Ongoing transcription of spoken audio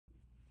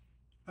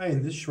Hi,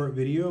 in this short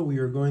video, we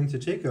are going to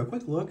take a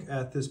quick look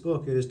at this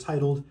book. It is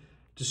titled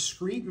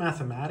Discrete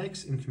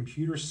Mathematics in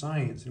Computer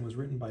Science, and it was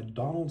written by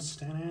Donald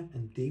Stanat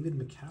and David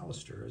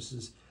McAllister. This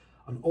is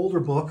an older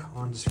book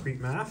on discrete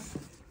math.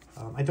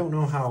 I don't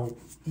know how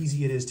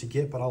easy it is to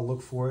get, but I'll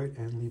look for it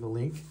and leave a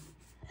link.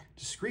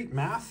 Discrete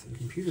Math in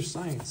Computer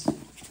Science.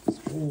 It's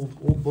an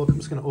old book. I'm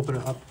just going to open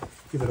it up,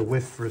 give it a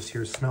whiff first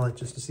here, smell it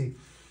just to see.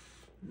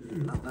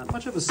 Not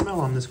much of a smell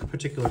on this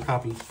particular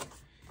copy.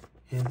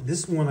 And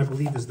this one, I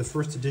believe, is the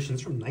first edition.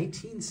 It's from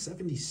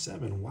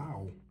 1977.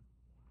 Wow.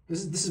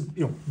 This is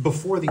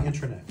before the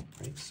internet,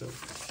 right? So,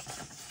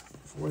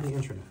 before the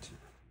internet.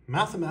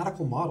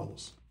 Mathematical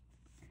models.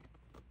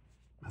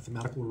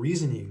 Mathematical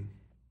reasoning.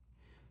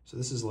 So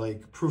this is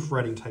like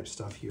proofreading type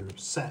stuff here.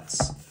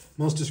 Sets.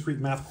 Most discrete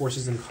math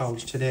courses in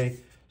college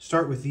today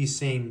start with these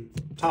same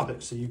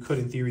topics. So you could,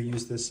 in theory,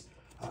 use this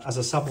as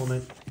a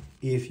supplement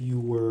if you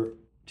were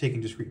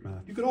taking discrete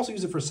math. You could also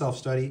use it for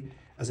self-study,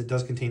 as it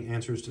does contain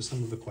answers to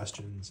some of the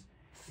questions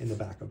in the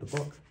back of the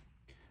book.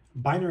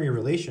 Binary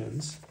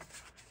relations,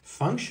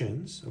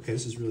 functions, okay,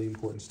 this is really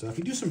important stuff.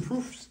 You do some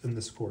proofs in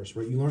this course,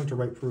 right? You learn to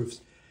write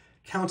proofs.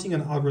 Counting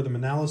and algorithm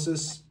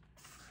analysis,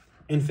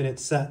 infinite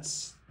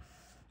sets,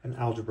 and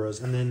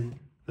algebras. And then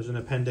there's an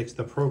appendix,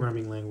 the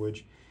programming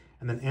language,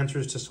 and then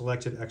answers to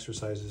selected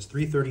exercises.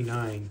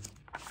 339.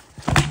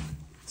 Let's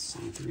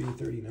see,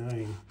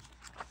 339.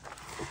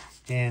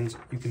 And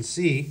you can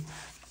see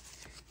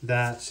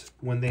that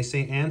when they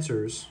say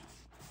answers,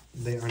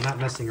 they are not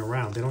messing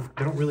around. They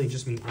don't really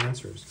just mean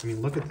answers. I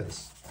mean, look at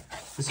this.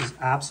 This is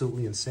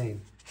absolutely insane.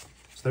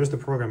 So there's the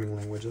programming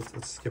language.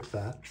 Let's skip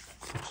that.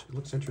 It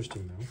looks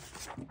interesting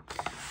though.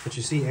 But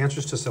you see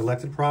answers to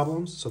selected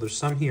problems. So there's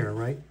some here,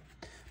 right?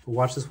 But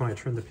watch this when I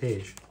turn the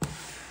page.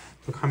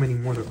 Look how many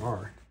more there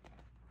are,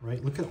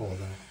 right? Look at all of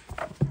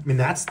that. I mean,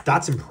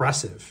 that's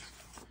impressive.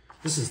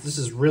 This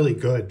is really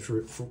good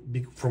for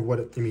what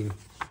it, I mean,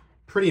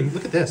 pretty.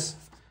 Look at this.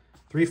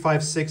 3,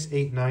 5, 6,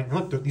 8, 9.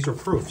 And look, these are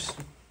proofs.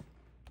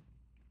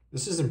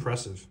 This is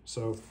impressive.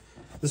 So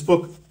this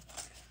book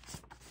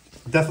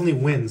definitely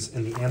wins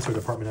in the answer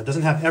department. It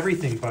doesn't have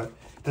everything, but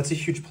that's a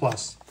huge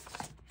plus.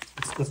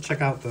 Let's check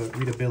out the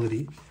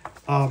readability.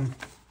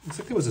 Looks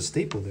like there was a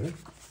staple there.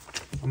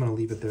 I'm going to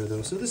leave it there,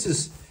 though. So this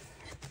is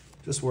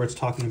just where it's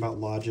talking about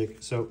logic.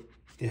 So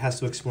it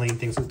has to explain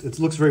things. It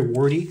looks very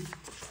wordy.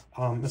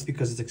 That's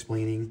because it's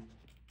explaining,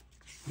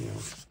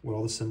 what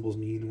all the symbols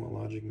mean and what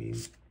logic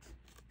means.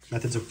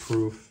 Methods of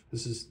proof.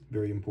 This is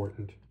very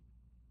important.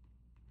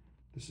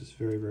 This is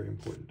very, very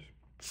important.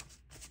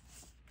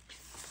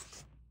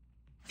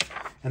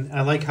 And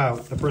I like how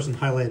the person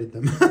highlighted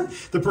them.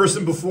 The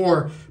person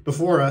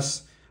before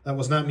us, that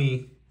was not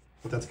me,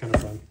 but that's kind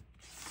of fun.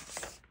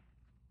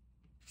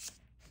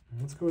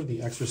 Let's go to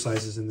the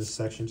exercises in this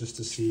section just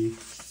to see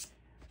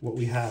what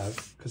we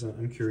have, because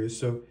I'm curious.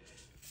 So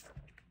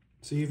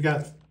you've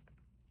got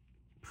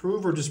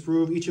prove or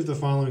disprove each of the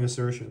following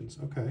assertions.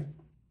 Okay.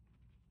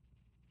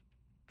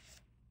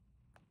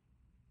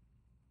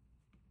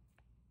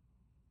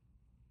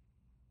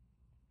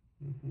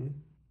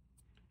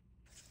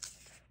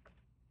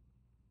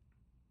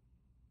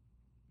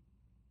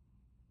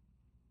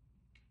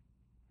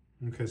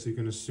 Okay, so you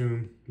can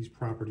assume these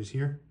properties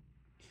here.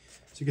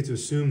 So you get to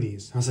assume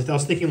these. I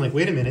was thinking, like,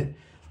 wait a minute.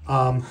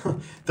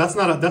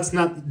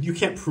 You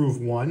can't prove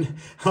one.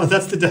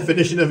 That's the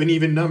definition of an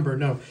even number.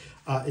 No,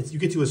 you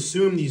get to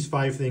assume these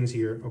 5 things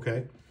here,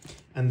 okay?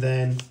 And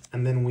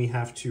then we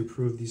have to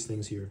prove these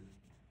things here.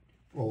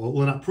 Well,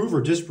 not prove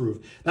or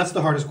disprove. That's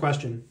the hardest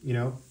question,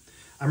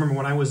 I remember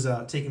when I was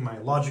taking my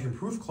logic and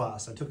proof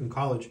class I took in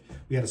college,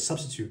 we had a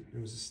substitute.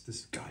 It was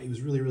this guy. He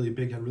was really, really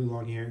big, had really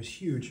long hair. He was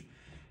huge.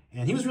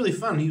 And he was really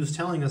fun. He was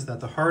telling us that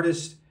the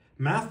hardest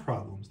math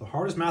problems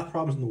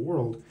in the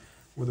world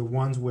were the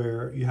ones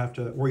where you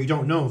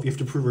don't know if you have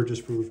to prove or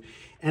disprove.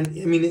 And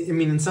I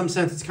mean, in some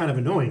sense, it's kind of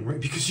annoying,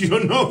 right? Because you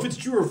don't know if it's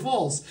true or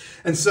false.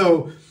 And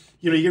so,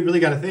 you really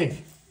got to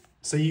think.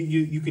 So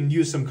you can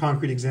use some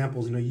concrete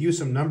examples, use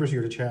some numbers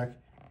here to check.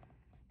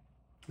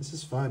 This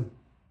is fun.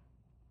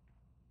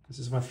 This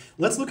is fun.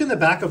 Let's look in the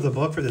back of the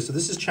book for this. So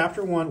this is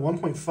chapter 1,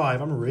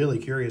 1.5. I'm really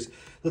curious.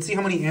 Let's see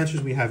how many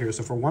answers we have here.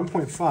 So for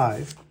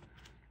 1.5,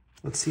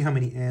 let's see how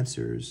many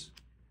answers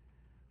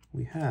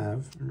we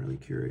have. I'm really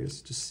curious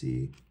to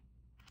see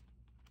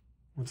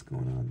what's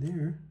going on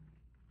there.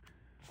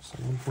 So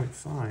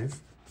 1.5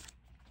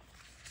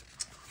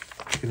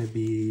 is going to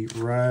be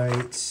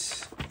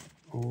right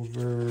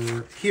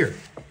over here.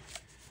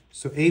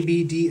 So A,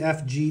 B, D,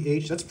 F, G,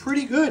 H. That's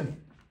pretty good.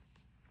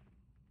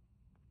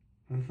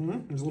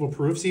 There's little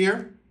proofs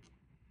here.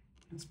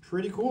 That's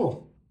pretty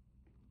cool.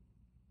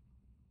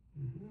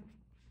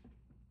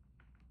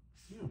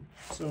 Yeah.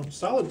 So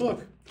solid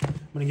book. I'm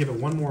gonna give it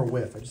one more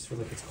whiff. I just feel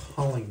like it's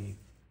calling me.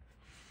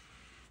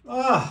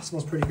 It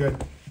smells pretty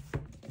good.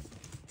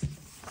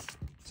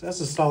 So that's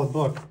a solid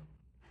book.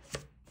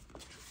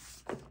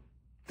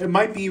 It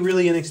might be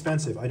really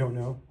inexpensive. I don't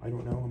know.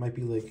 It might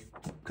be like,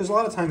 because a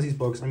lot of times these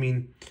books, I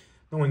mean,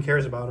 no one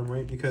cares about them,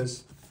 right?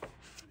 Because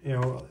I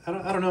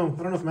don't know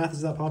if math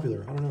is that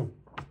popular. I don't know.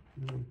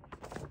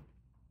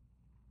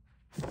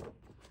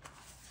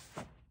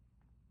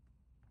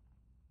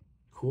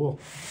 Cool.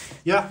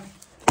 Yeah,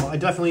 well, I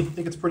definitely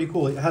think it's pretty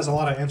cool. It has a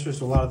lot of answers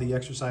to a lot of the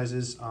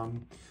exercises.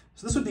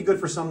 So this would be good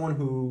for someone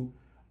who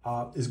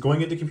is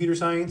going into computer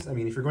science. I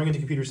mean, if you're going into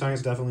computer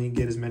science, definitely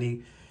get as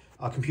many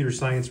computer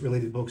science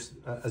related books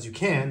as you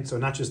can. So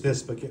not just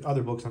this, but get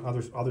other books on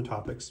other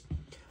topics.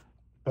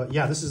 But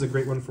yeah, this is a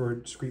great one for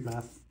discrete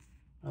math.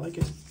 I like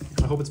it.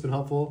 I hope it's been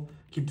helpful.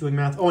 Keep doing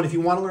math. Oh, and if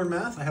you want to learn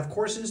math, I have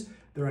courses.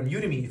 They're on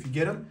Udemy. If you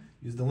get them,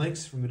 use the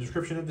links from the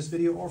description of this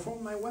video or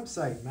from my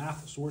website,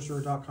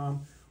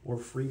 mathsorcerer.com or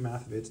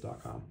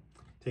freemathvids.com.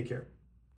 Take care.